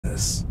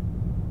this?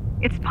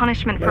 It's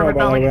punishment for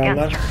rebelling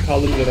against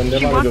her.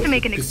 She wants to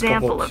make an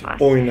example of us,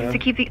 to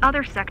keep the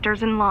other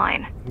sectors in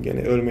line.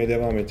 Gene ölmeye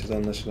devam edeceğiz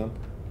anlaşılan.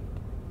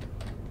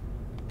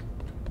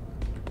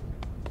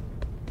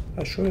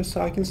 Ya şöyle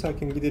sakin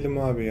sakin gidelim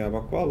abi ya.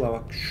 Bak vallahi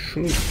bak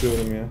şunu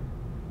istiyorum ya.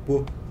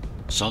 Bu.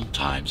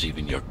 Sometimes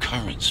even your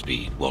current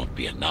speed won't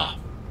be enough.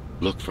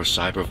 Look for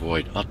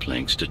cybervoid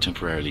uplinks to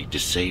temporarily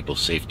disable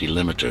safety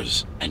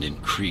limiters and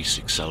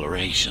increase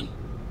acceleration.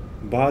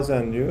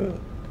 Bazen diyor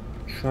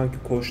şu anki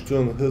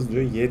koştuğun hız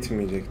diyor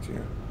yetmeyecek diyor.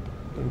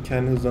 Yani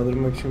kendini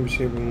hızlandırmak için bir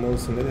şey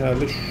bulmalısın dedi.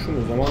 Herhalde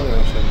şunu zaman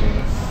yavaşlatmıyor.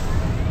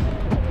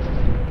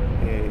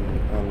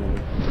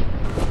 Anladım.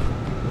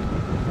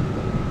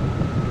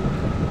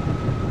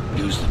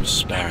 Use them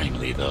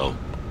sparingly though.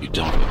 You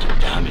don't want to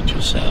damage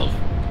yourself.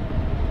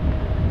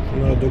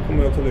 Bunlara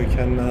dokunma yok oluyor,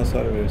 kendine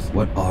hasar verirsin.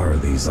 What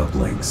are these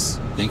uplinks?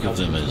 Think of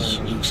them as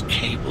loose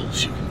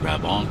cables you can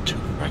grab onto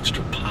for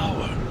extra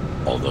power,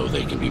 although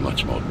they can be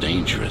much more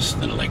dangerous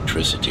than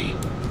electricity.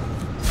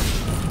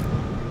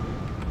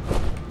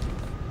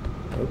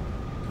 Hop,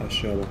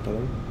 aşağı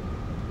bakalım.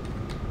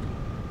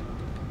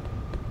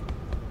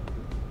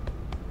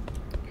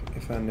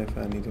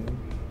 Efendi diyorum.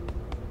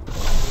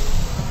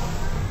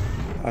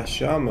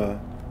 Aşağı mı?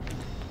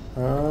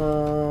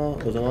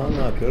 O zaman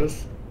ne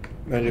yapıyoruz?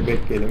 Önce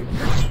bekleyelim.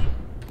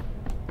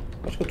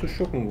 Başka tuş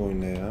yok mu bu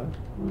oyunda ya?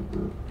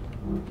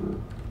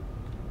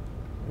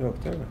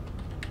 Yok değil mi?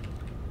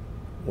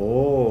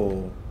 Oo.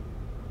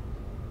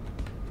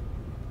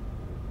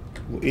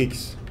 Bu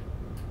X.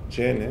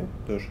 C ne?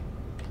 Dur.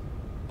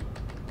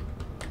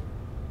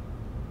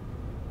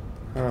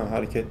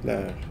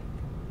 Hareketler.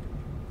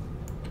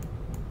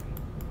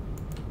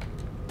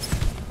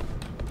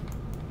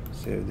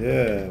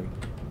 Sevdim.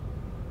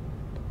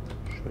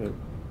 Şöyle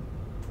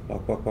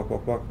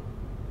bak.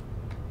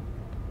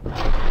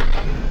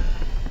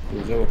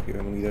 Bize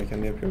bakıyor. Bunu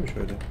giderken ne yapıyor mu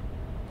şöyle?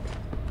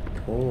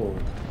 Oo.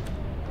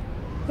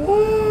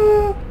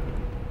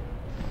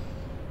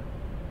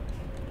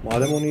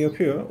 Madem onu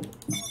yapıyor,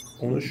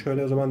 onu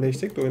şöyle o zaman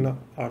değiştirdik de oyuna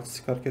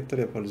artistik hareketler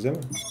yaparız değil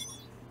mi?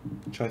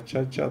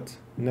 Çat.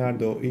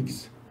 Nerede o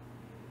X?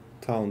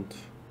 Taunt.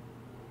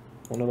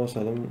 Ona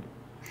basalım.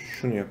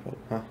 Şunu yapalım.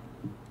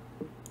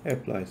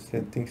 Apply.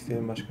 Settings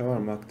diyelim. Başka var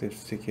mı? Aktif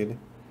sekeli.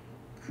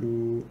 Q,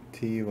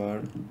 T var.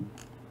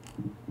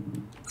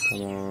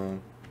 Tamam.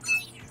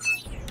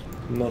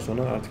 Bundan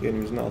sonra artık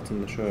elimizin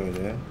altında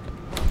şöyle.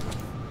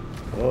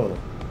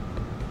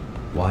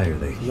 Why are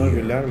they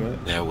here?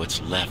 They're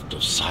what's left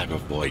of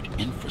cybervoid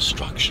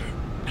infrastructure.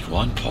 At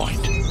one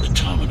point, the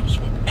terminals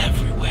were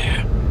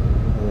everywhere.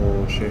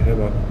 Şehre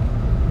bak.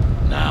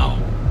 Now,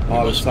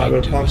 abi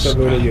Cyberpunk da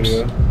böyle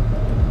geliyor.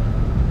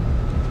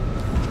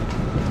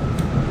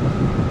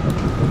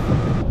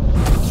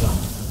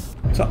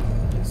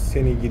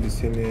 Seni gidi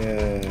seni.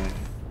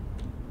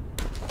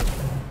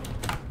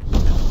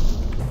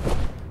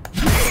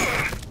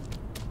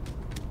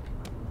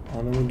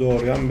 Anamı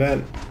doğrayan ben.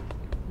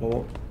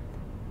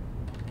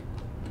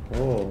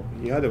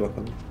 İyi hadi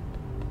bakalım.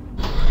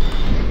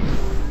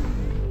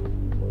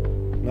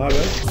 Ne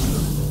haber?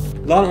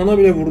 Lan ona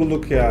bile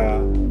vurulduk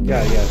ya.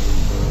 Gel.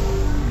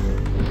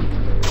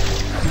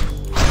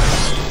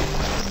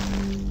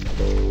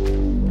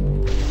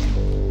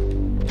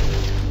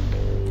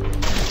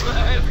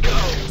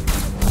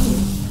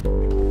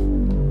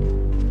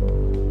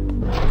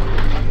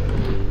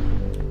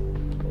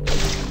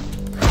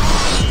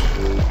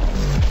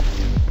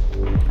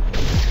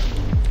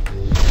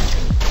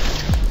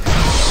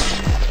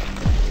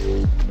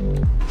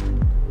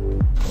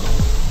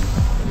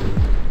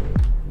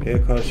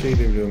 Karşıya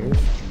gidebiliyor muyuz?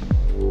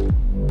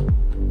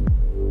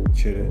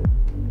 İçeri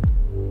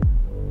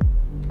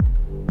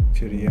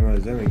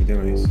yemez değil mi?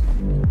 Gidemeyiz.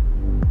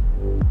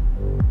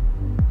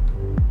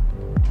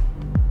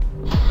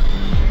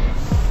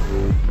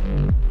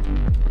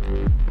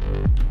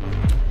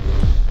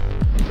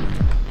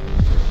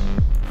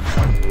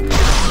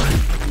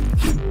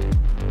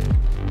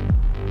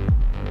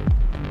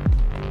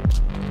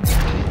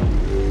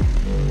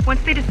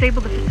 Once they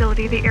disable the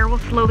facility, the air will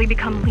slowly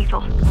become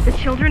lethal. The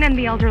children and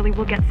the elderly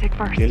will get sick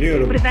first.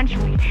 Geliyorum. But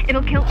eventually,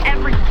 it'll kill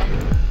everyone.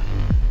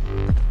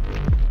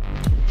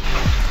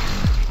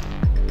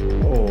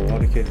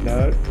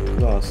 Hareketler,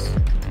 class.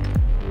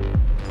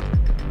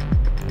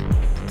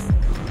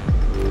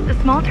 The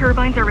small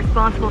turbines are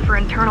responsible for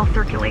internal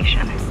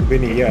circulation. It's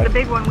the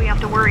big one we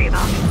have to worry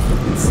about.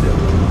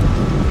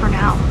 For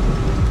now.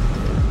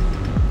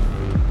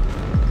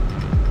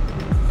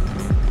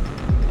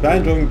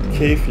 Bence oyun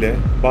keyifli.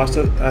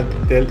 Başta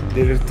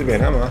delirtti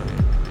beni ama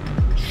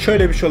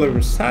şöyle bir şey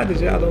olabilir.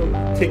 Sadece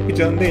adamın tek bir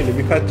canı değil de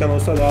birkaç can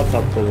olsa daha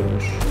tatlı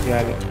olurmuş.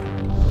 Yani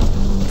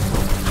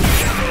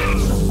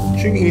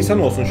çünkü insan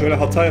olsun, şöyle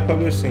hata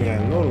yapabilirsin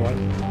yani, normal.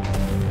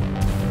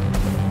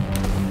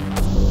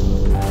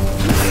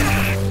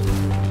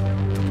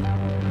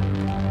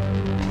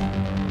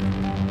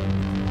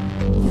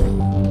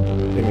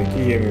 Demek ki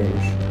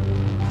yemiyormuş.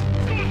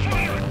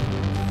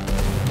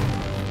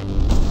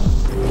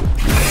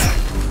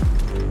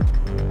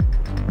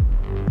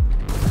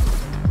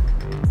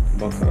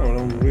 Baksana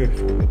oradan vuruyor.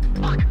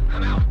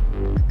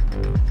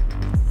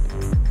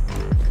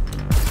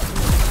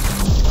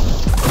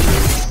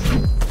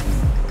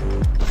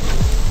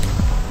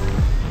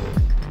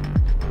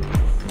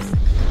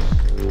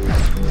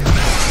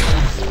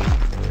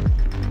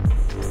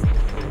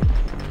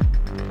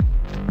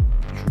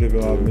 Şurada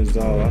bir abimiz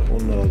daha var.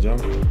 Onu da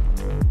alacağım.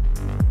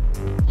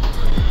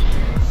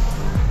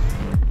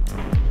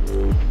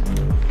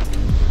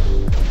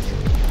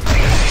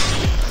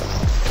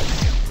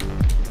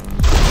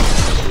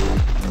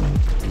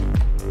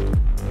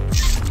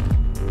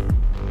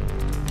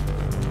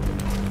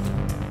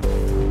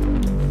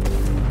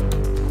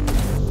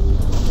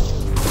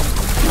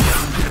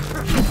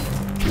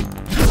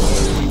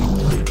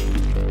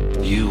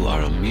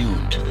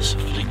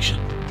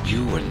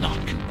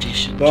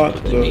 over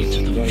the needs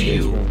of the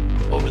few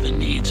over the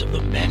needs of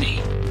the many,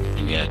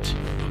 and yet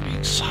you're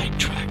being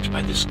sidetracked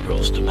by this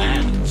girl's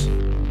demands.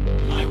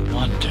 I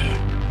wonder.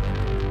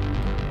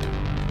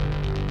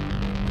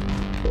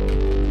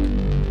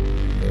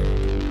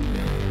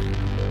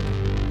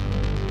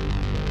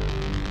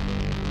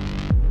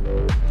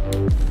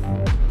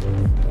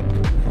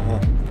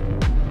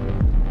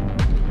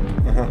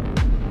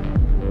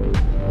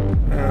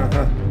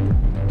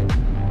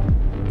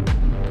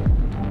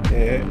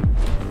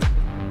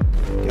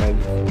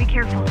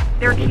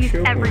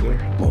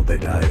 Won't they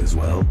die as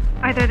well?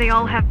 Either they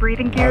all have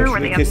breathing gear or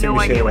they have no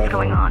idea what's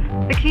going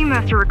on. The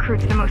Keymaster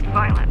recruits the most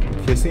violent.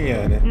 Kesin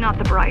yani. Not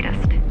the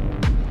brightest.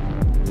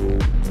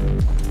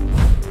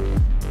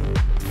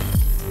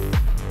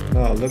 Ne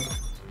aldık?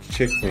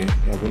 Çiçek mi?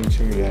 Ya bunun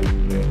için mi geldim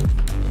buraya?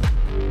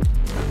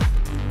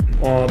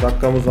 Aa,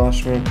 dakikamızı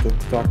açmayı unuttuk.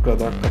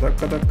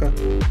 Dakika.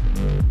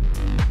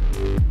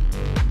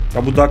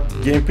 Ya bu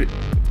gameplay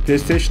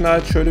PlayStation'a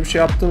ait şöyle bir şey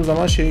yaptığım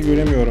zaman şeyi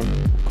göremiyorum.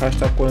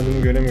 Kaç dakika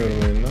oynadığımı göremiyorum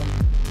oyunda.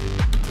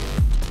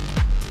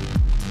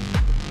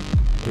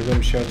 O yüzden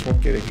bir şey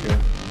açmak gerekiyor.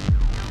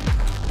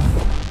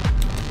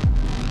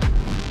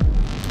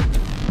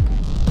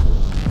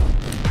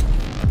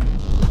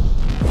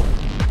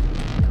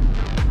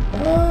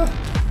 Aa!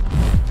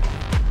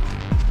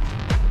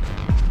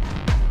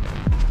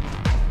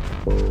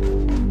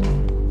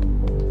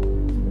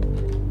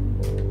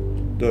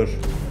 Dur.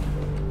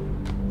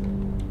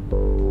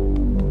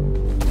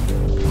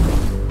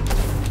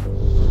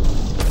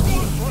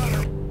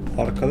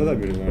 Arkada da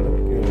biri var değil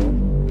mi? Yok.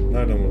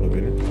 Nereden vurdu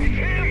beni?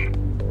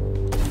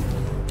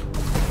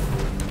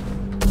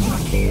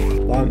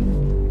 Lan.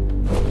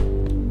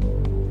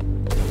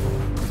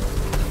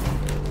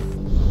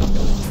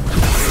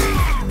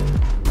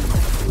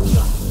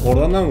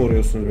 Oradan da mı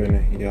vuruyorsunuz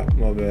beni?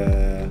 Yapma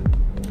be.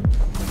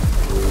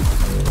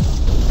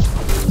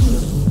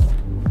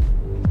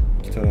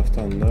 İki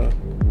taraftan da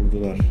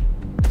vurdular.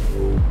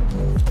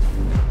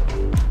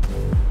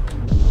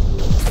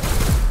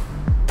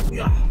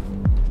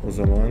 O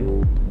zaman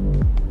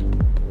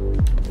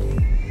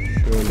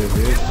şöyle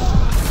bir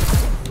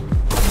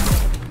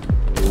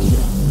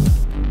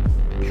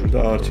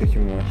şurada ağır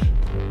çekim var.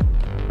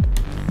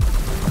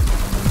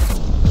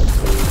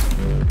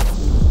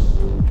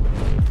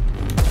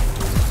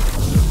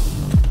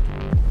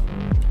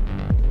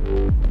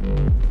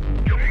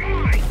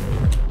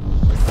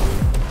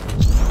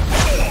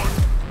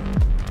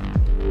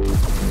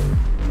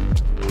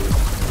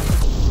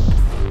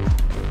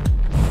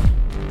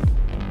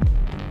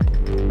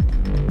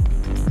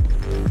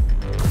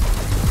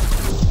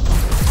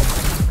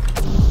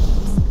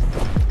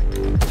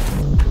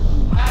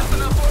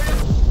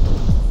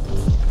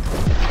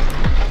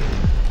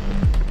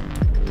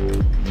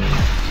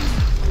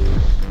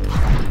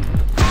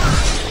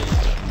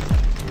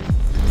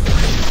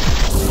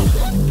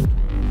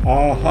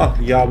 Aha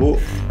ya bu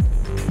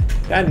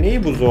yani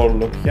neyi bu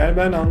zorluk? Yani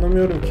ben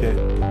anlamıyorum ki.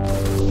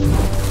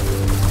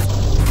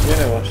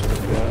 Yine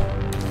başladık ya.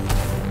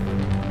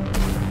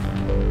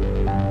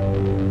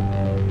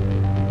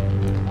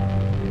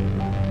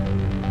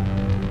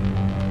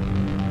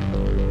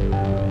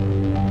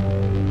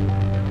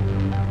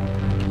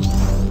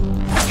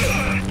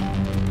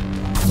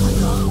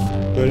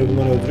 Böyle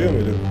bunları öldürüyor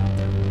muyduk?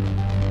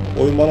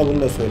 Oyun bana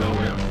bunu da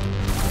söylemiyor.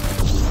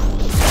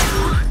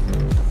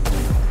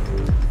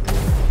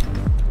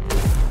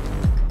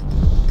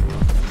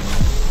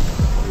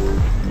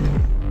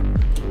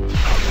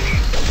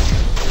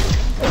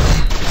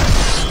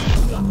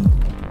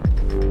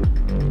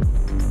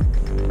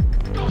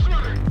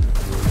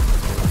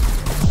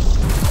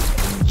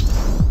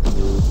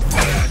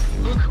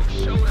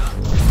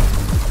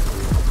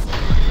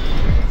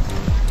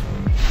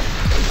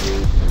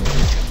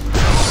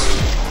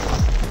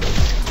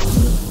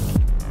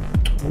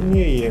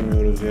 Niye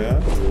yiyemiyoruz ya?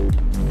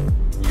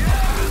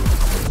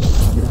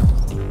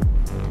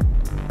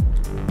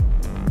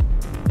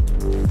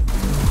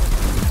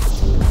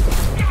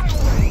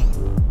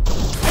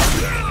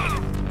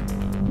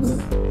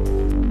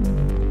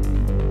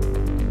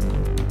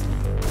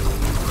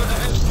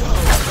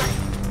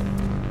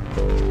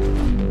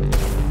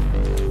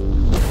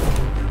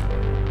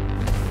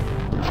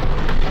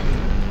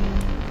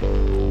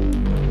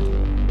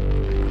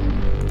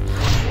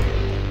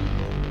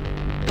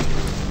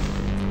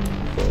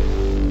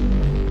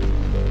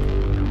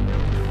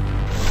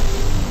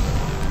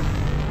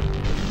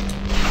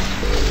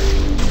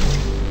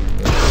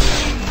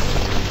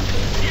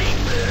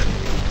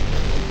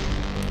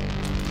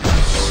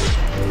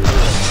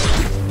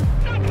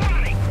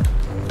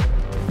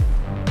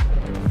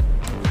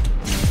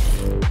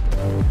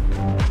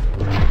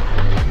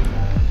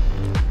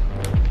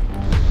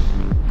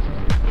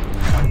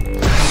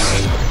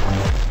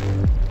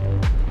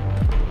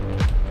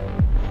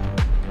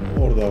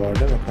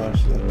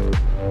 karşıda.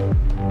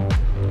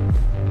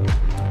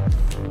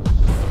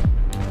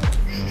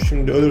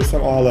 Şimdi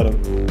ölürsem ağlarım.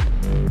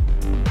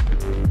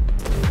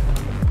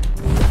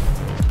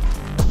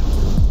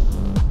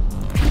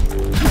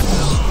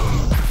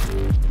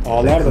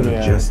 Ağlardım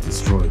yani.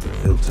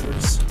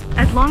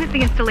 As long as the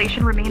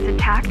installation remains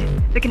intact,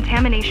 the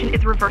contamination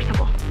is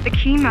reversible. The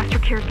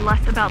Keymaster cares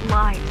less about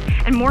lives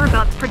and more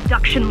about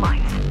production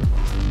lines.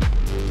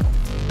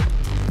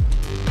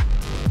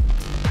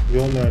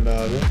 Yol nerede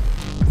abi?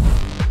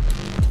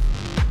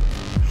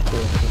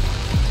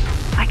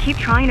 I keep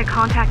trying to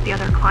contact the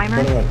other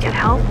climbers, get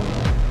help.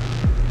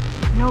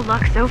 No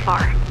luck so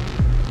far.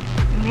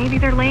 Maybe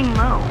they're laying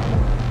low.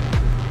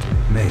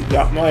 Maybe.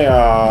 Yapma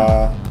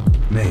ya.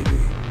 Maybe.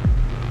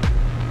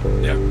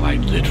 They're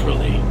quite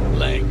literally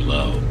laying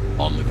low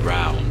on the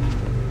ground,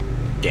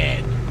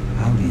 dead.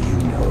 How do you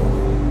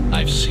know?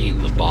 I've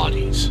seen the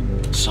bodies.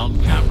 Some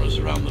cameras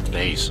around the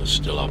base are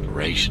still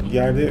operational.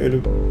 Yerde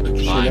ölü The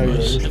şeyler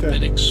climbers görmüş have de.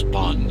 been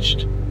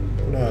expunged.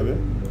 Bu ne abi?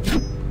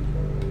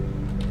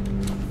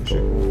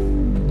 Işık mı?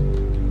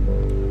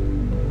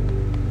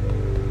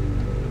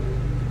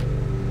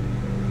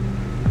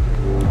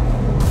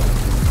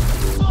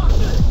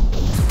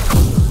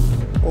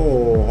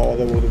 Oo,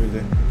 havada vurdu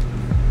bizi.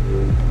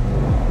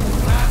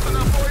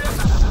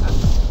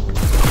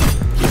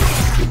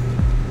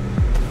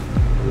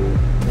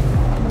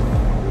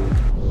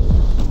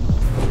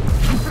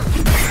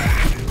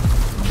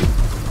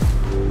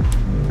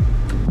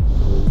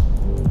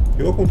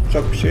 Yok mu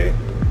tutacak bir şey?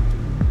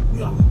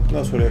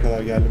 Nasıl oraya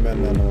kadar geldim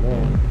ben de anlamadım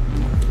ama.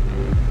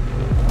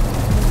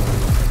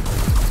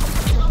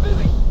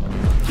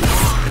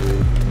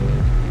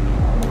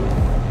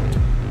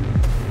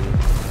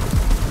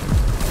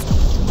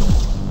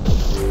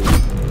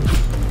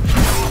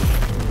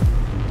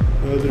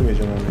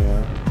 Öldürmeyeceğim onu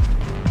ya.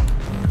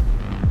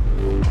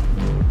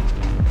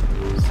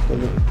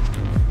 Sıkalım.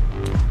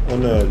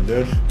 Onu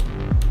öldür.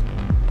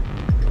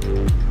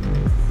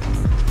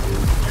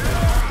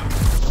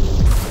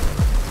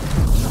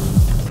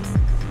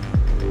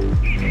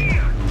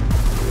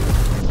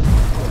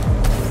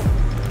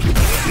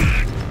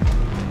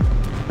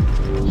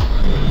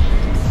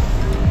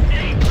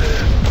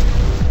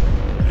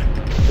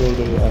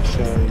 Dur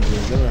aşağı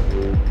ineceğiz değil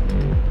mi?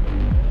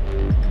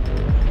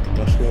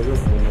 Başka yer yok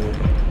mu?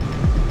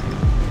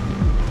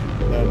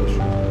 Nerede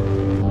şu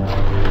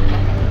an?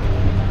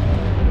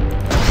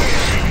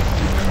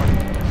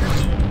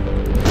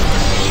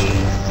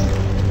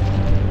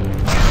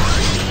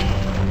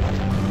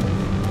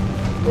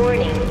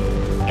 Warning.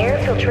 Air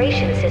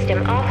filtration system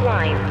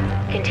offline.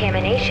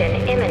 Contamination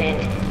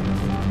imminent.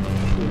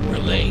 We're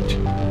late.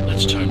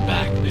 Let's turn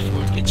back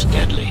before it gets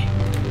deadly.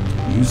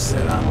 You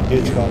said I'm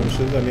Geç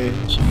kalmışız hani.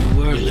 So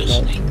you were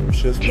listening.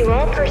 Kalmışız. To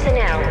all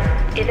personnel,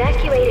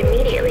 evacuate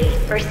immediately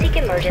or seek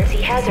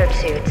emergency hazard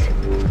suits.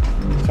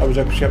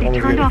 Yapacak bir şey They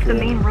yapmamız turned off the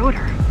gerekiyor. main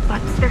rotor,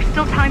 but there's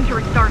still time to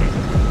restart it.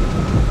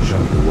 show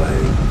the way.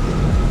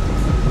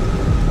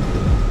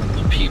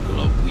 The people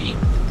are weak,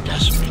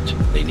 desperate.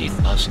 They need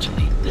us to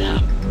lead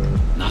them,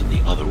 not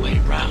the other way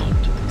around.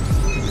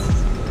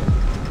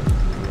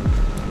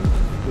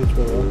 Geç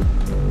baba.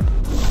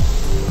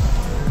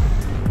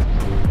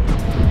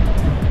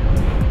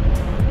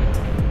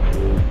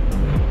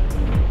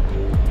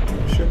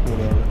 Bir şey yok mu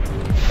orada?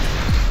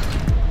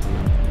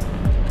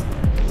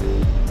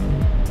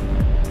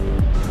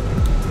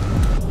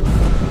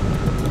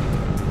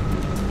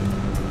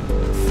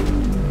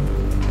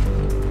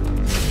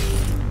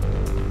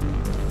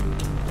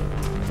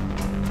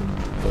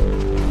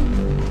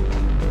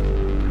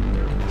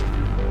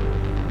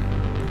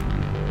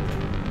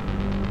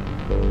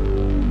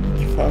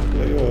 İki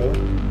farklı yok.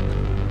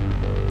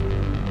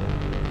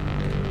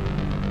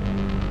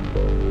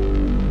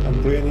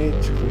 Ben buraya niye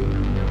çıktım?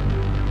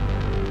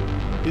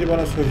 Biri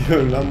bana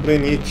söylüyor lan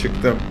buraya niye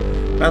çıktım?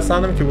 Ben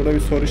sandım ki burada bir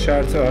soru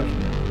işareti var.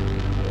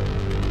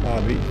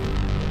 Abi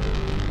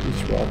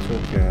hiçbir at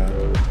yok ya.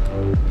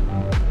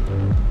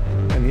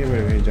 Ben niye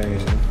böyle bir heyecan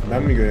yaşadım?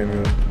 Ben mi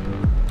göremiyorum?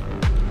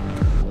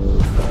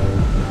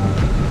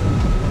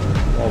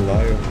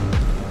 Vallahi yok.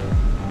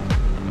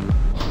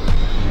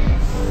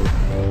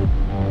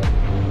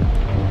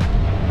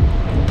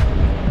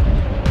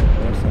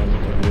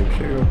 Bir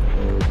şey yok.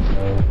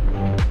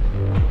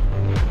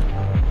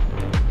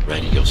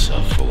 Ready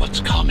yourself for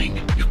what's coming.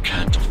 You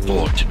can't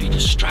afford to be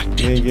distracted.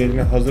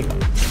 Geline hazır.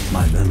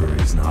 My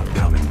memory's not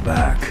coming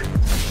back.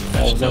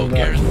 There's no Ağzımda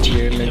guarantee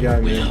yerine it ever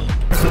gelmiyor. will.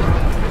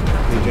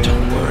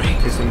 Gecenin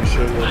worry. kesin bir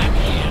şey yok. I'm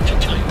here to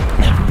tell you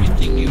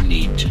everything you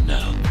need to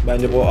know.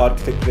 Bence bu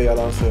arkitekt de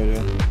yalan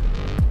söylüyor.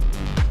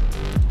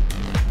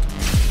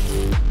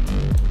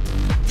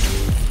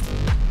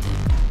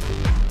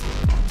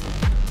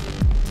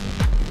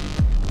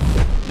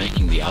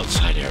 Making the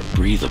outside air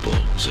breathable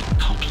is a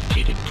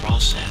complicated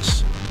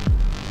process.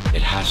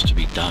 It has to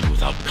be done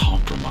without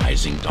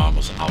compromising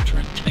Dharma's outer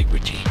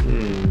integrity.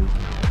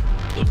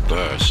 The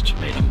burst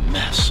made a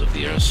mess of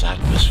the Earth's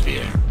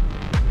atmosphere.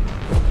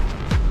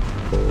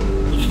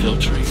 The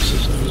filtering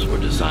systems were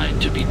designed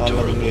designed to be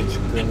durable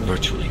and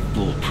virtually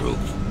foolproof.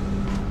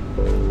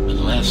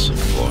 Unless,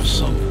 of course,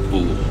 some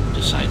fool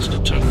decides to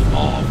turn them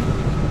off.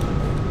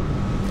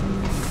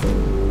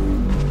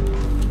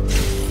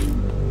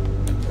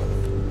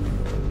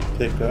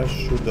 Tekrar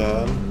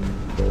şuradan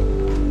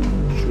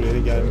şuraya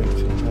gelmek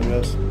için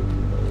biraz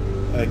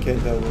erken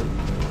davran.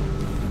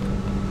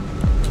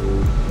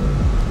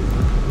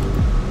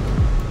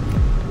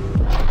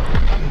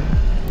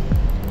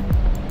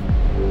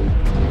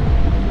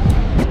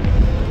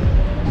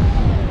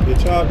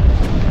 Geç abi.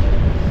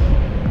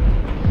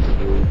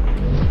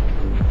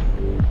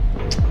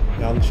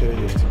 Yanlış yere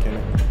geçtik gene.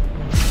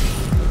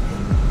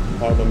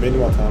 Pardon,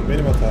 benim hatam,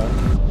 benim hatam.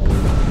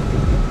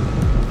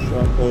 Şu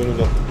an oyunu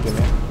uzattık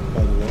gene.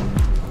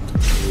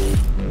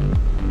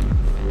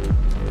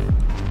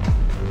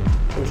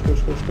 Koş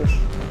koş koş koş.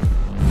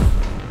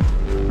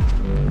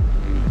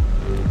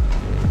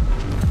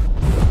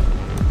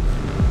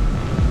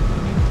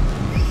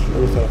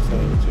 Öbür taraftan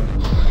gideceğim.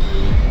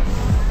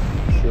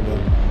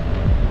 Şuradan.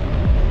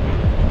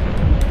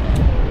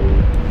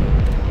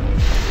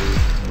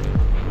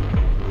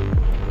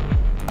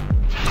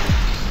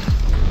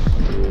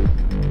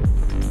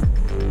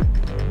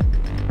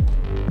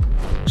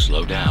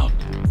 Slow down.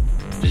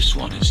 This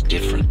one is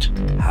different.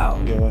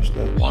 How?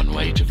 Yavaşla. One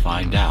way to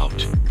find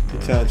out.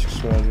 Bir tane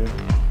çıkış var diyor.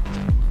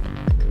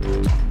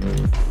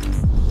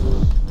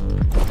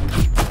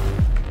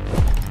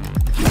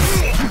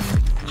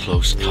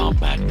 Close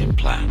combat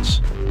implants.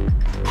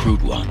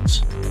 Crude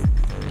ones.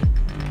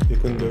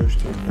 Yakın dövüş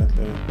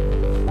implantları.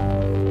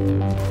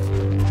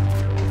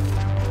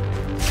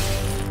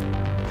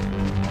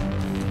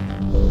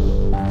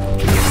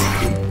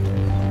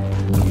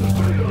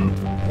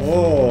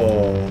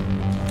 Oo.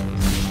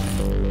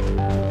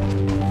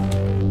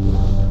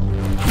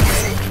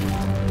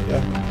 Ya.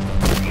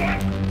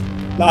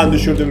 Lan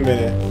düşürdün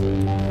beni.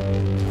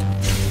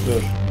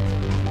 Dur.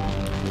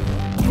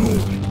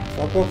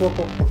 Bak bak bak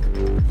bak.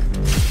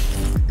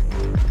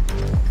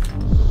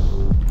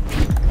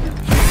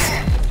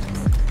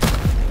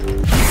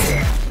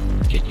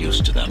 Get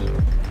used to them.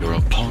 Your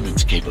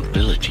opponent's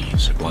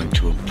capabilities are going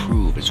to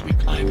improve as we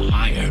climb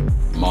higher.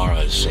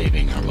 Mara is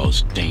saving her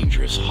most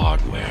dangerous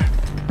hardware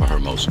for her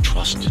most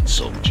trusted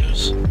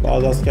soldiers.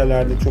 Bazı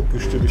askerlerde çok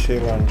güçlü bir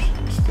şey varmış.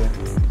 İşte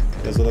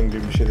yazılım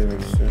gibi bir şey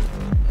demek istiyorum.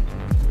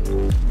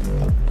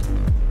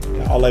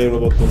 Ya, alay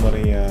robot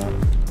bunların ya.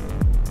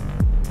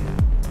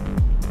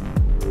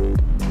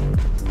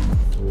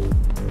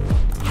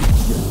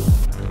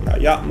 Ya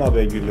yapma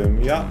be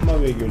gülüm,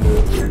 yapma be gülüm.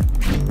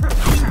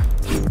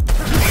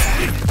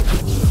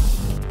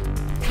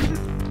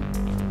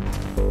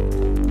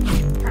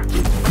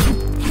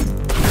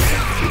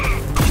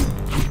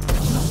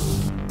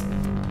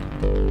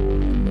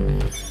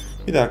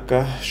 Bir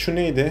dakika, şu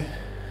neydi?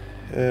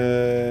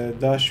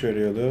 Dash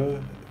veriyordu.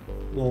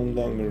 Long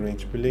longer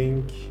range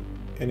blink,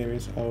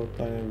 enemies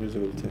outline and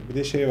visibility. Bir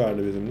de şey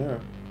vardı bizim, değil mi?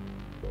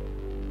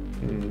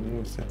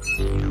 Neyse.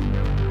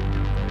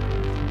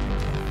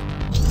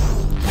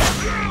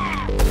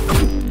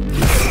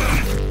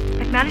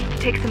 I've managed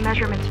to take some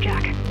measurements,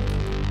 Jack.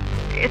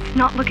 It's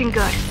not looking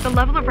good. The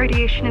level of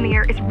radiation in the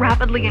air is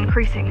rapidly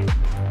increasing.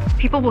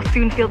 People will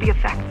soon feel the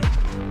effects.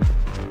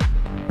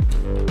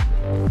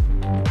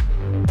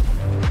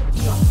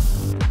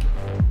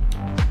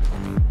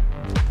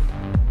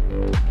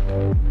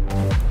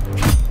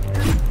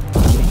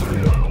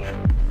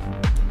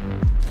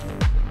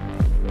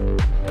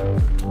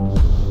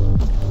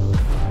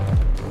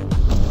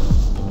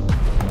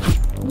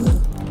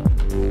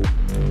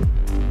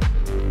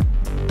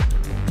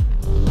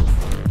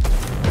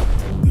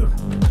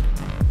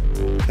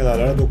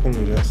 Kenarlara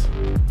dokunmayacağız.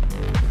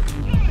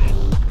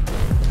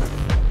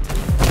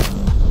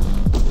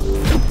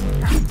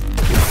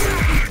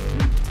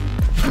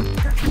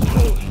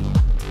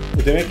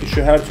 Bu demek ki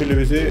şu her türlü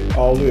bizi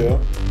avlıyor.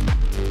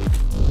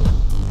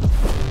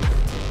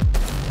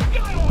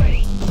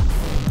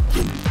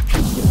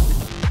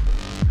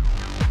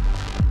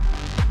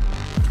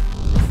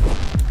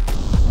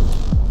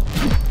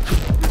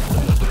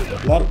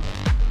 Lan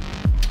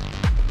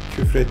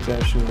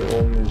küfredeceğim şimdi,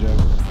 olmayacak.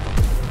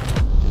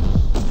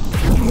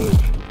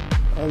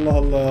 Allah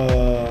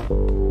Allah.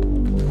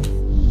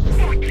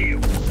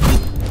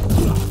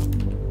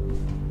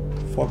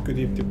 Fuck you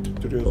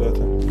deyip duruyor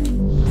zaten.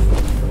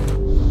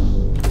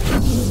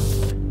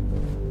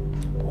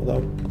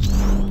 Adam.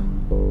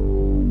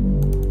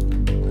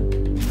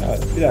 Ya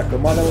bir dakika,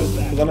 madem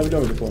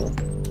kullanabiliyor muyduk onu?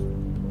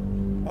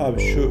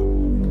 Abi şu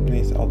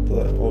neyse,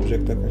 altta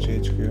object takın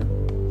şey çıkıyor.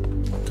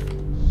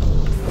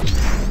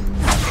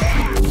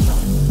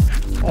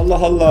 Allah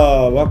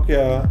Allah, bak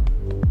ya.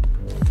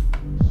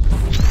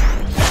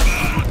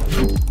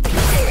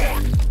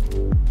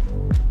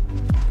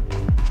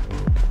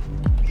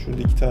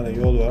 Şurada 2 tane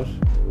yol var.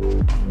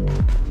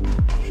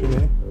 Şu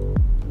ne?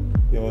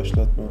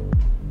 Yavaşlatma.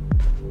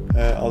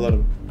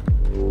 Alırım.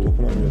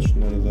 Dokunamıyoruz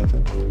şunlara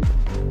zaten.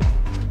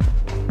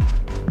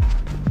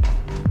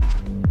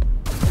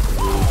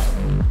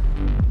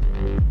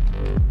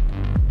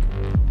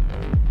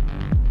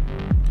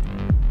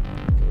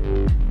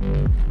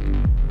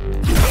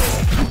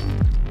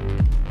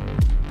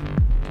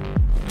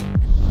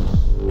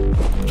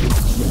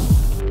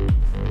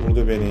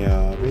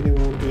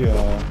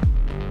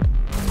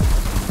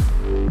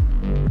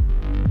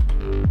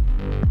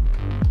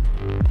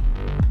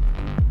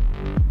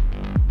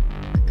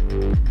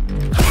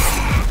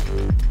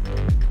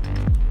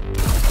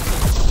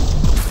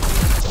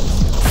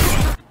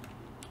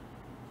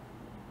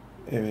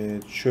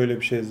 şöyle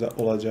bir şey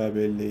olacağı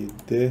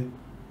belliydi.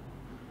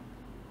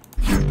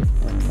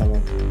 Tamam.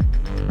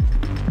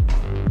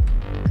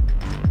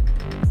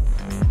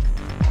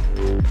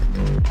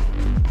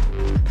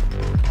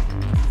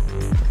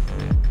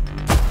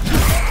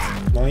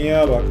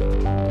 Manyağa bak.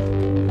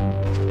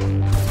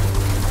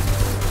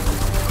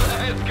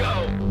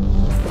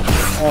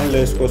 Ah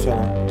let's go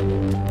sana.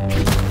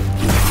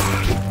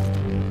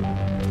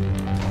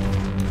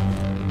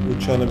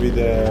 Uçanı bir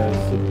de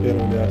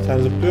zıplayanı bir yer. Sen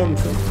zıplıyor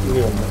musun?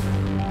 Zıplıyorum ben.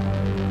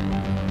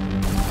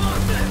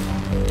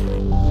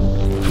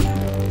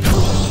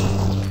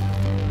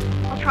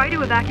 I'll try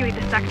to evacuate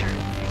the sector.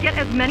 Get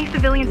as many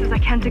civilians as I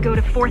can to go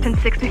to 4th and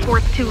 6th before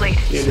it's too late.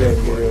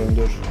 Geliyorum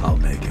dur. I'll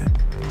make it.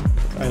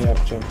 Ben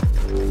yapacağım.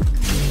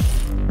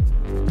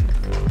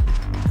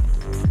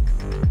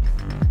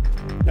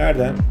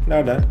 Nereden?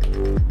 Nereden?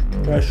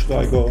 Where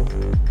should I go?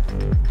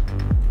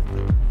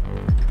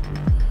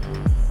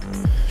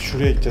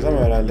 Şuraya gideceğiz ama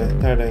herhalde.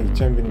 Nereden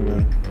gideceğim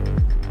bilmiyorum.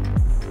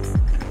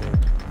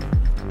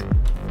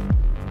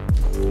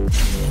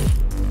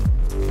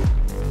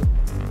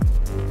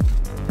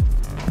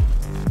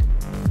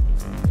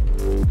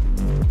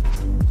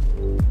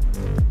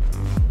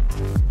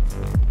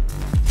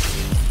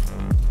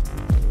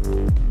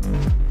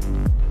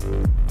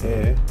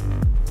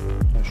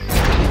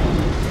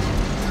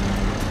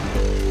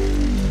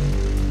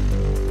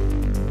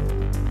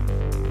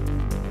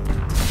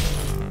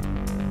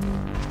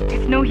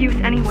 No use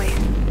anyway.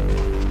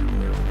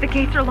 The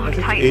gates are locked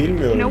tight.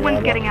 No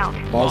one's getting out.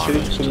 Bazı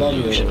şeyi hiç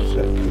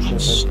kullanmıyorum.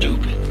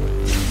 Stupid.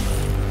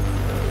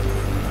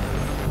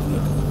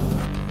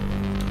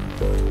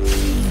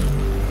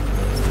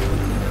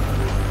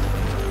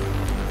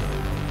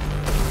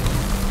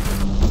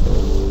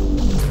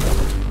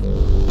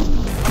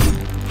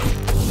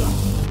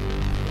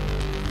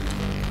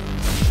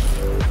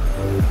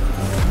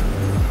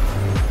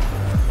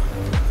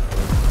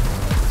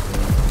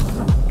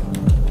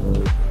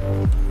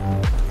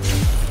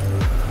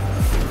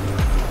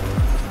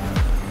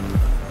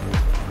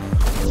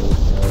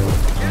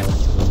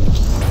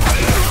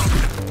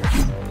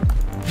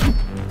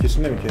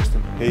 İkisini de mi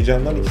kestim?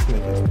 Heyecandan ikisini de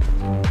kestim.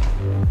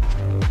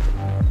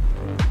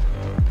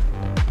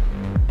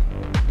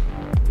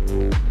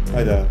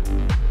 Hayda.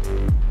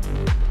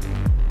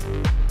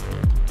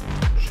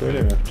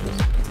 Şöyle mi yapacağız?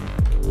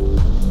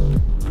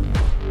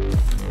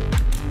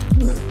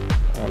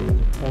 Anladım.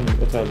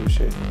 O tarz bir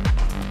şey.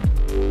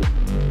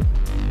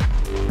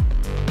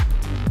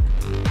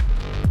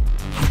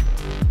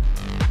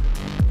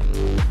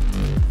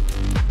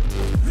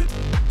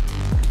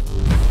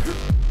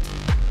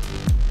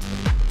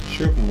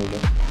 Yok mu burada?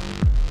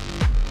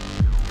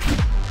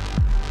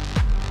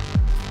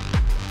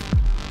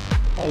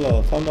 Allah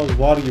Allah, tam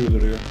da var gibi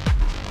duruyor.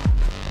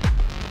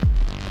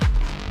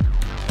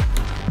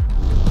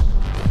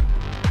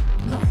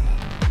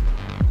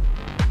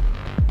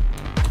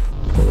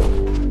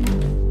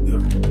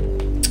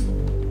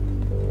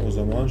 O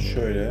zaman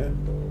şöyle.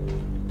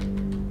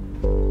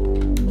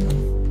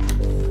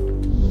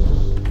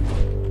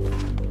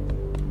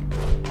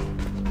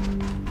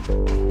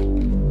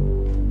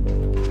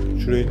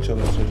 Şurayı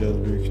çalışacağız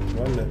büyük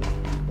ihtimalle.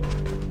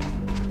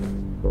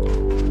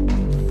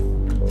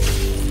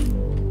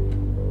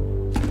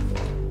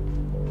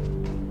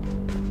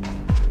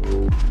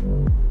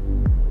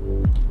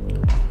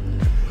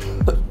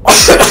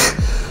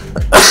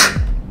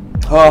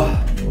 Ah.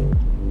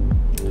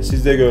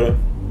 Siz de görün.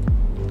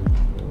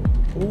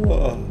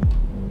 Oh.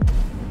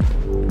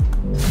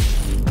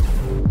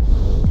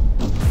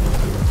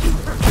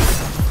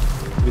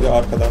 Bir de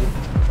arkadan.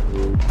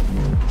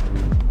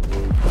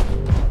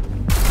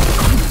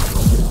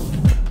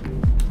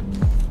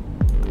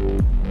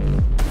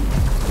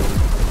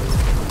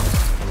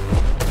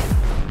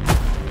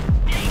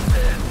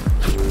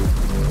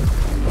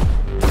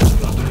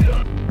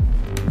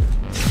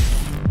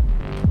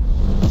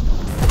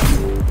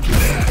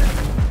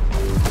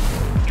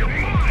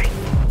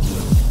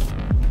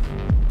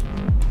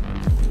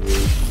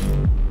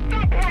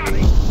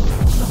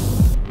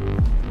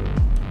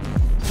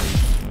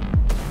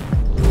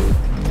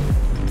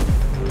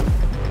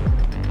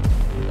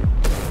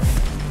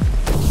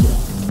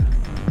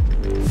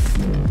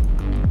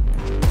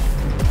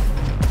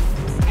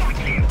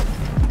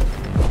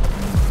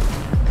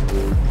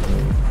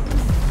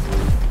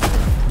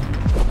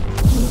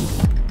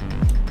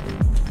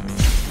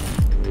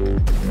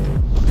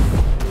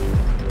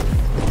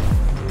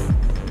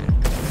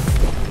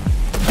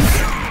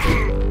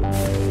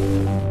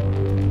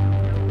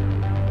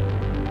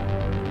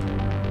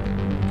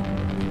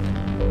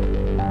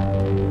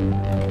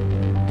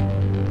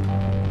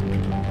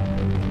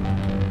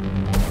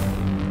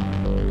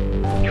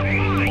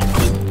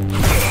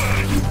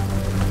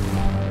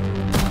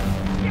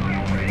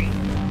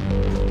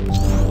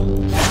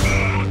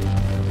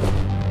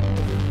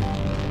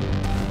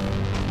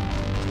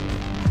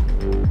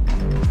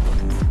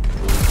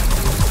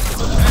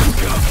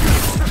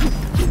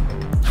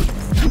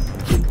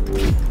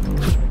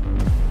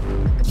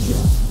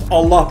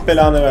 Allah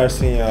belanı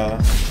versin ya.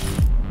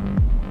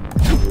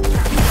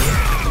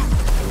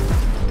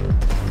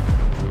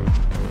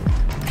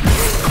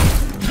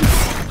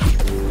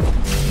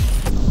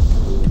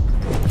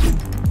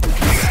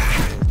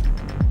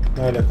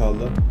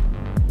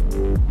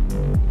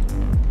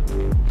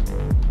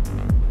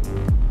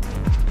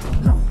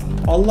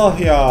 Allah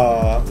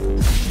ya.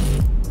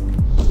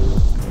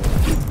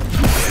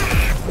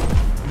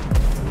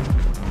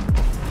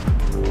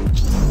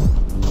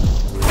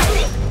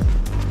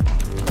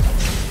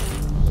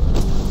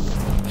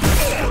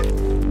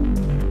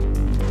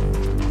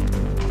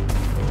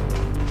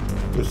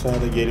 Dur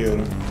sana da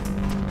geliyorum.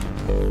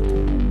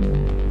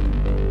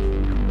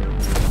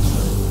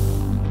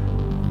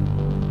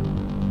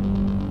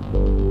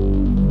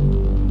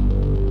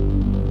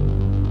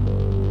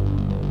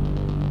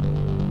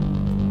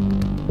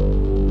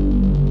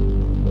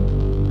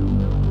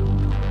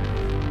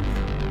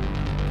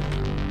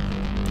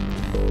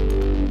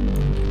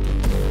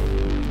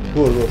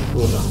 Vur.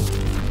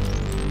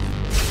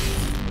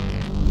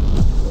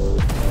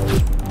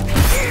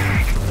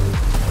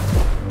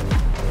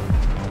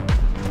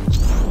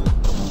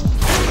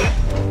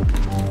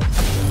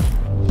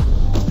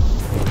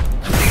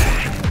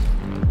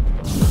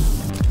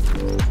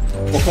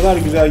 O kadar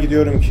güzel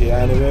gidiyorum ki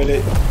yani böyle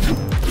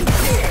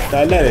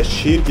derler ya,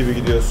 şiir gibi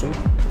gidiyorsun.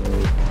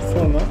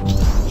 Sonra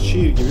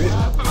şiir gibi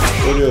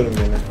ölüyorum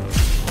yine.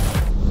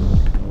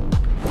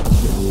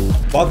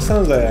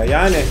 Baksanıza ya,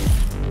 yani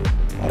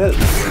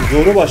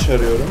zoru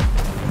başarıyorum.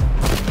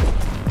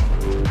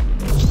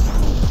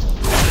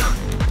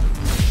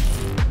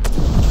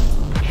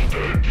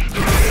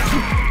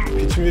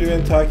 Piçin biri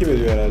beni takip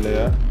ediyor herhalde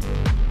ya.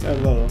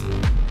 Nerede lan o?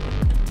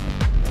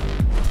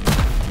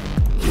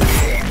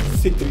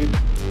 Siktir git.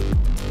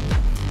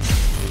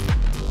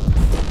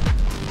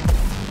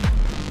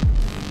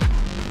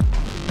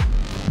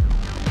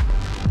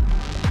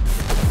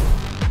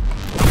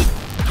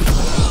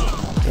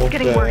 It's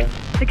getting worse.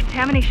 The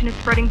contamination is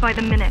spreading by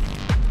the minute.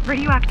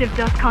 Radioactive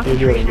dust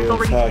concentration is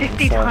already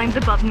 50 times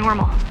above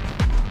normal.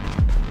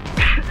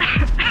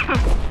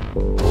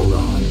 Hold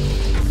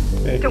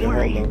on. Don't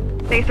worry.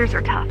 Phasers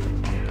are tough.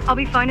 I'll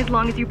be fine as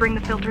long as you bring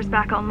the filters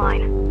back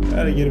online.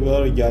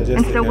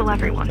 And so will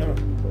everyone.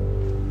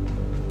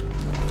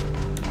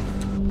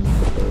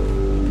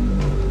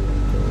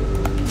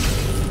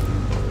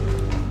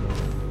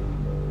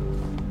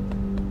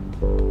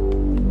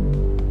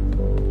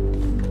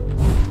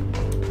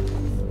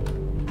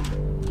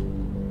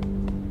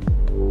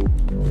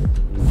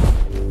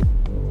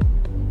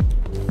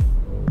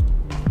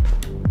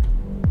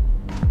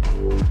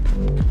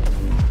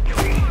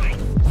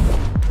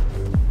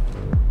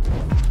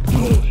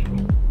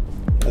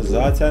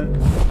 Zaten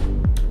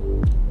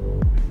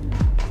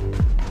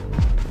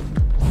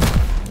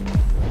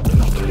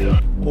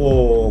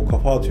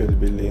kafa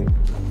atıyordu bildiğin.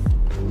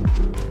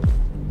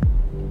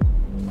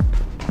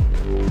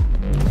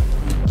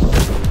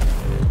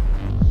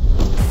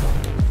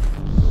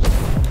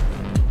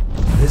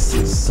 This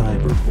is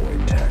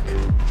Cyberpunk tech.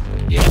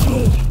 Yeah.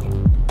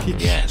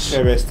 Hiç Yes.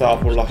 tövbe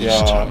estağfurullah This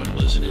ya.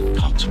 terminal is an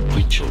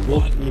inconsequential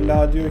one.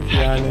 İlla diyor ki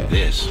yani Hacking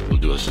this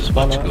will do us as much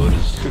bana good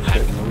as küfret.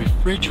 hacking a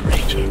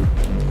refrigerator.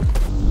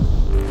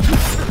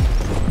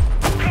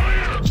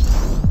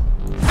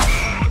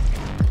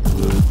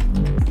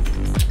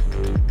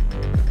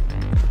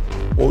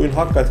 Oyun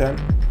hakikaten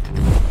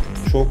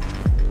çok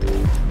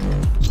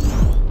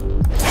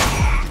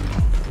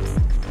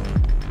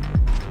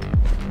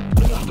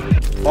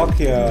bak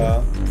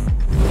ya.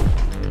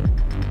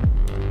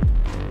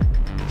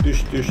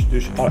 Düş.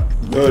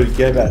 Öl,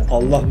 geber.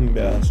 Allah'ım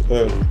biraz.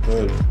 Öl.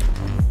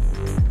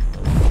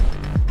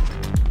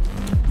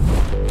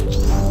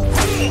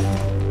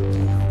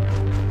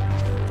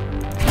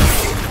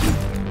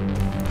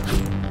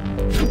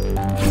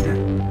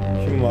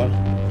 Kim var?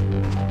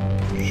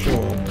 Şu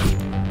var.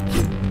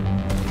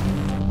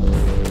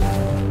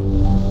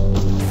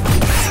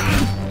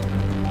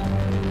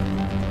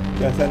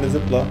 Gel sen de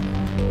zıpla. Hah.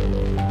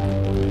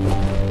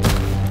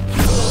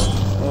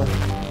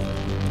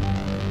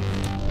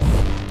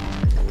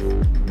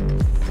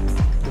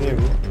 Ne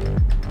bu?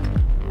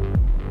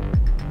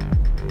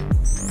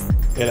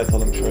 El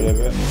atalım şöyle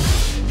bir.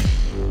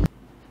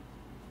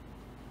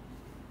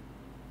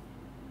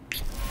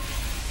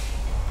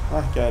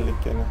 Hah, geldik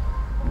gene.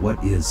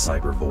 What is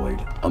Cybervoid?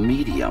 A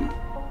medium,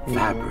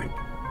 fabric,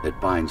 that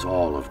binds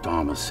all of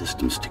Dharma's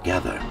systems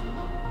together.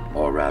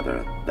 Or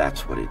rather,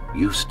 that's what it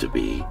used to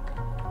be.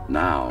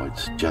 Now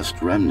it's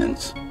just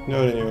remnants, Ne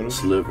öğreniyoruz?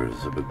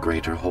 slivers of a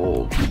greater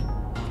whole.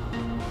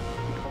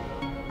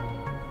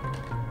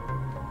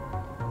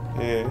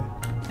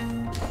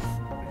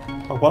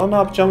 Bak bana ne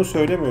yapacağımı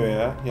söylemiyor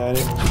ya. Yani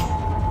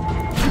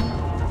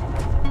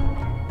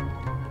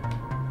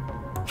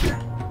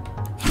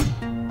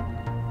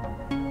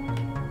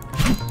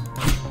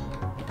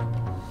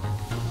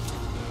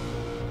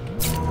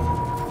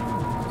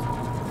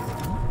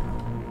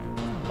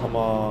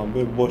ama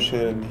böyle boş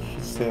yere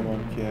hiç sevmem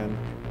ki yani.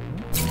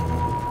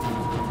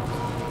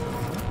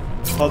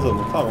 Hazır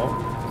mı? Tamam.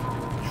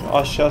 Şu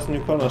aşağısını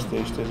yukarı nasıl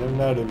değiştireceğim?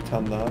 Nerede bir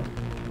tane daha?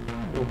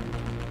 Yok.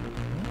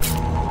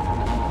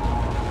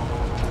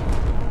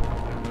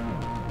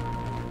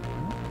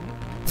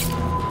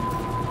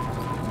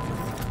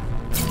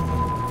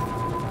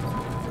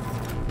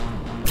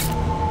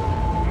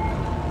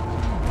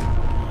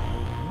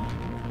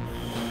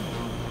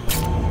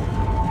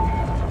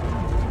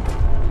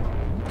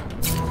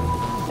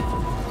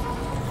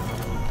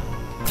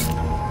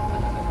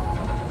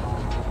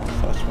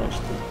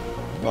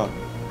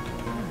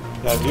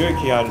 Ya diyor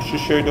ki yani şu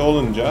şöyle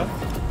olunca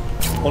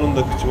onun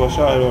da kıçı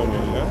başı ayrı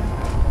oynuyor ya.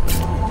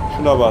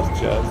 Şuna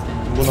basacağız,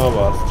 buna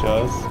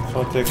basacağız,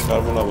 sonra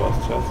tekrar buna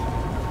basacağız.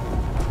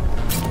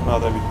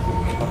 Ha da bitti.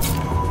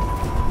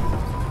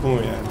 Bu mu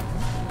yani?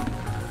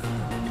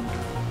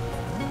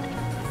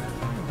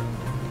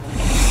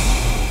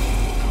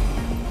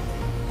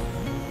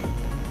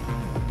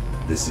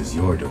 This is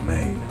your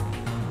domain,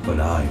 but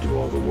I do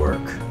all the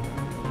work.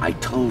 I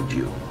told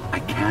you, I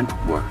can't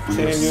work from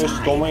your Senin diyor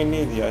side. domain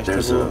neydi ya? İşte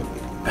There's bu a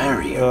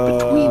barrier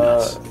between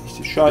us.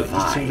 işte şu an Divide.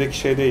 içimdeki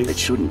şeydeyiz. It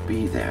shouldn't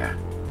be there.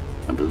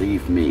 And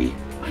believe me,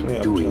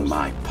 I'm doing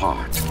my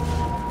part.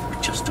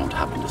 We just don't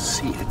happen to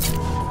see it.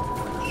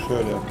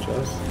 Şöyle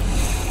yapacağız.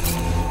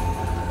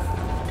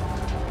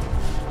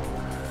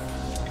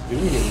 Biri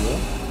mi geliyor?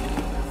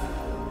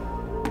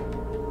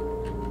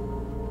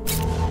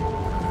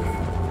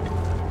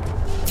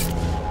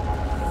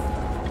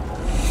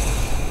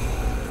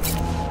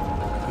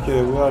 Bir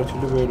kere bu her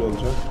türlü böyle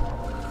olacak.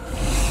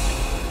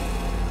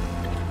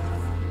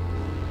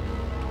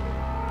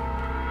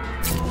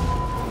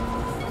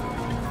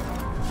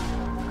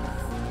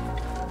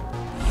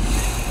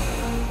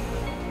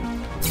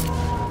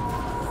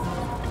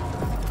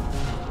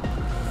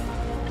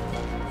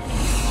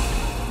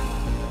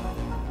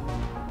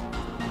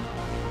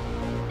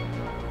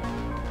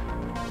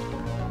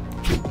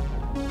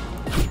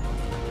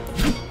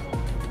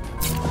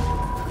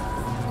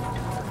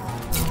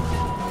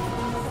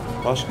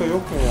 Başka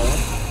yok mu ya?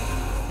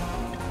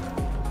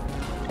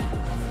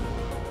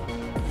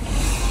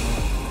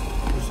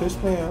 Bu ses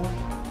ne ya?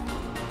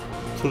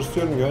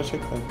 Tırsıyorum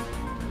gerçekten.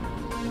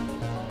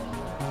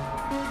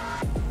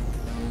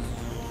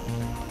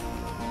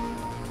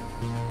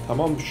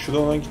 Tamam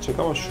şuradan ona gidecek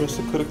ama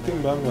şurası kırık değil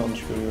mi? Ben mi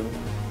yanlış görüyorum?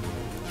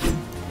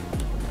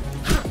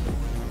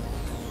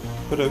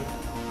 Kırık.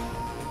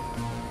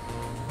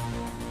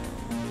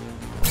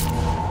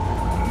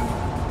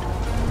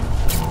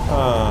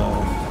 Ha.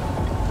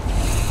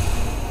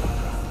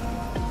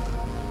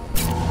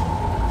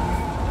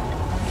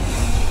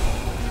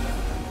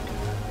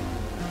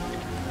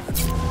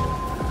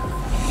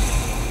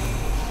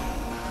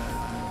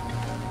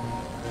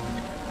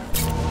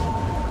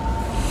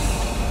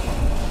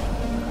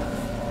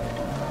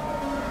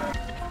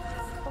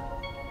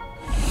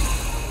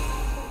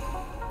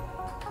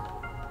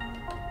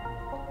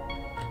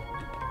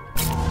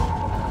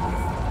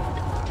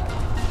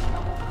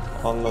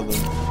 Anladım.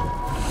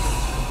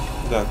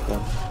 Bir dakika.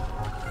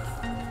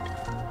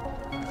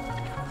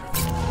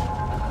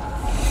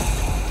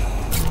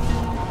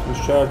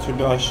 Şu her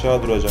türlü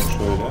aşağı duracak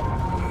şöyle.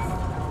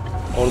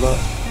 Orada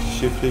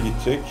çiftle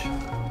gidecek.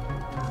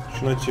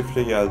 Şuna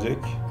çiftle gelecek.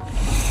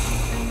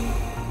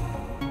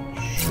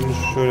 Şunu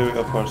şöyle bir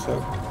yaparsak.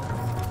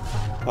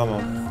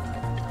 Tamam.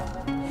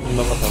 Bunu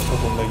da bakarsak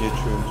onu da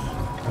geçiyoruz.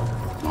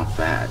 Not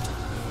bad.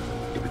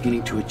 You're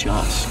beginning to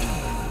adjust.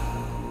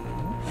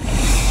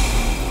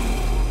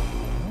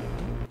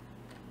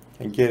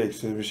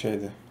 Gereksiz bir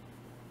şeydi.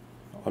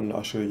 Anne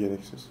aşırı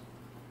gereksiz.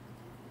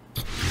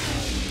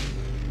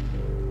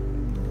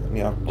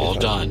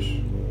 All done.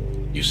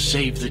 You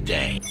saved the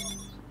day.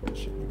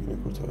 Şimdi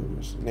günü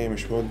kurtarabiliyorsun.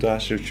 Neymiş bu?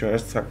 Dash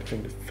requires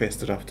tackling the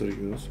faster after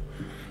use.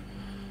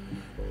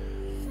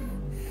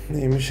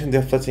 Neymiş?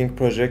 Deflating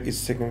project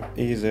is second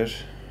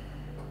easier.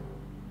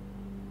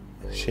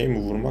 Şey mi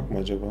vurmak mı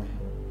acaba?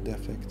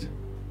 Deflect.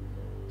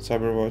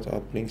 Cyberpunk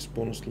uplinks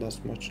bonus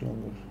last much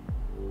longer.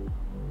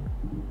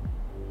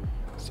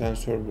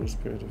 Sensor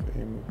boost period of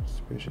aim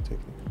special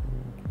technique.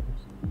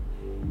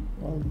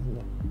 Allah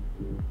Allah.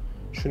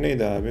 Şu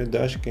neydi abi?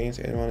 Dash gains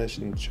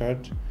animation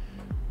charge.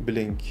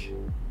 Blink.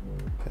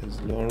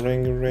 Has long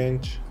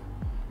range.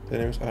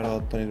 Dynamics are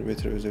alternate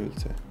better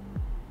usability.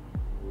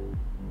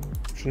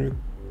 Şunu bir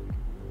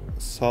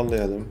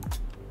sallayalım.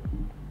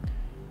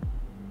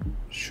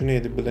 Şu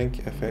neydi? Blink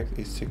effect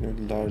is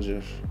significantly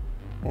larger.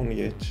 Onu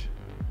geç.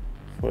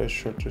 For a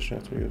short duration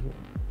after use.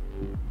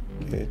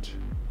 Geç.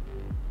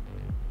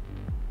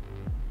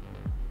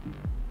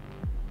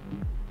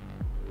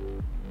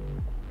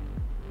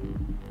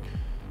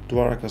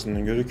 Duvar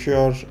arkasından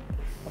gözüküyor.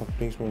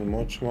 Uplinks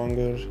much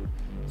longer.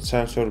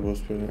 Sensor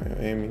boost,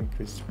 aiming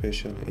with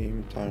special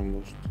aim time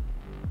boost.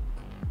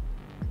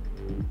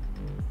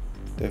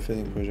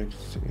 Deflecting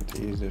projects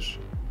easier.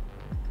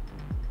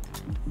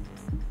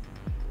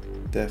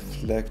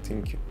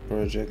 Deflecting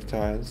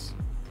projectiles.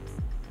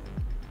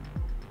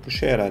 Bu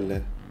şey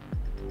herhalde.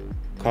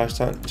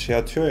 Karşıdan şey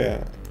atıyor ya,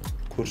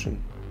 kurşun.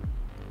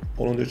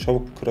 Onu diyor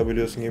çabuk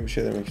kırabiliyorsun gibi bir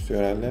şey demek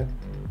istiyor herhalde.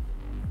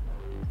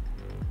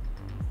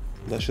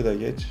 Dash'ı da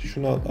geç.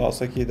 Şunu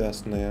alsak iyiydi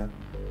aslında ya.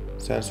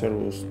 Sensor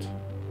boost.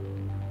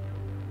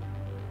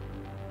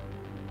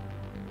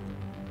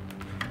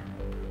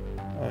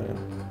 Aynen.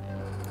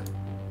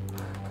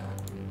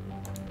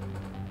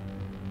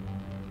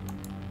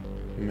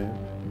 Map.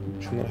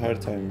 Şunlar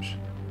haritaymış.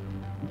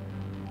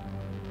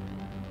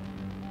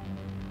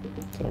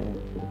 Tamam.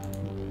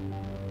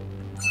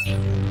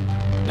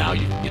 Now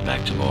you can get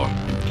back to more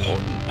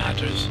important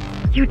matters.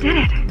 You did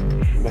it.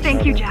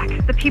 Thank you, Jack.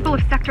 The people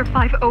of Sector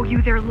 5 owe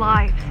you their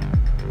lives.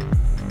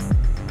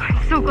 I'm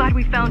so glad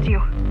we found you.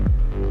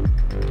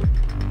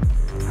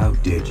 How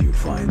did you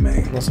find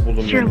me? Nasıl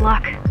buldun Sheer beni?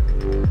 luck.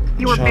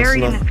 You were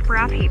buried in Şansına. a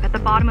scrap heap at the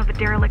bottom of a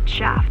derelict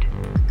shaft.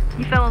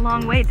 You fell a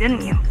long way,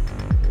 didn't you?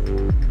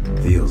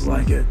 Feels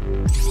like it.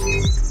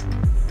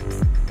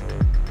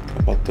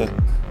 Kapattı.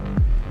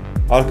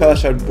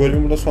 Arkadaşlar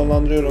bölümü burada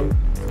sonlandırıyorum.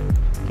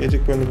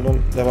 Gelecek bölümden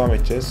devam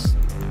edeceğiz.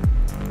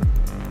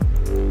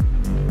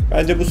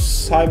 Bence bu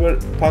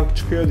Cyberpunk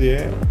çıkıyor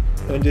diye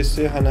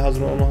öncesi hani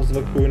onun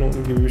hazırlık oyunu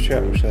gibi bir şey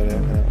yapmışlar ya.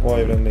 Yani o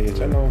evrende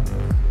geçen ama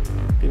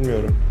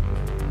bilmiyorum.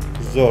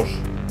 Zor.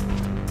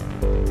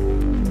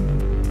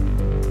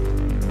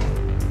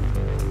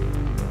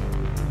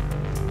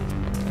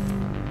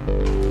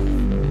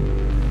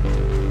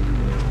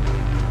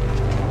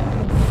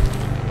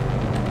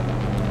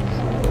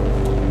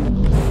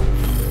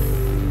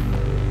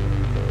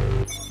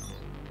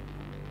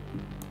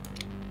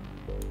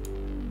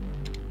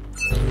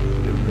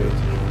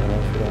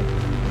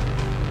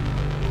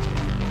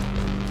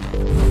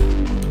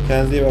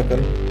 Kendinize iyi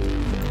bakın.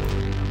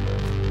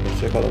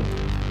 Hoşça kalın.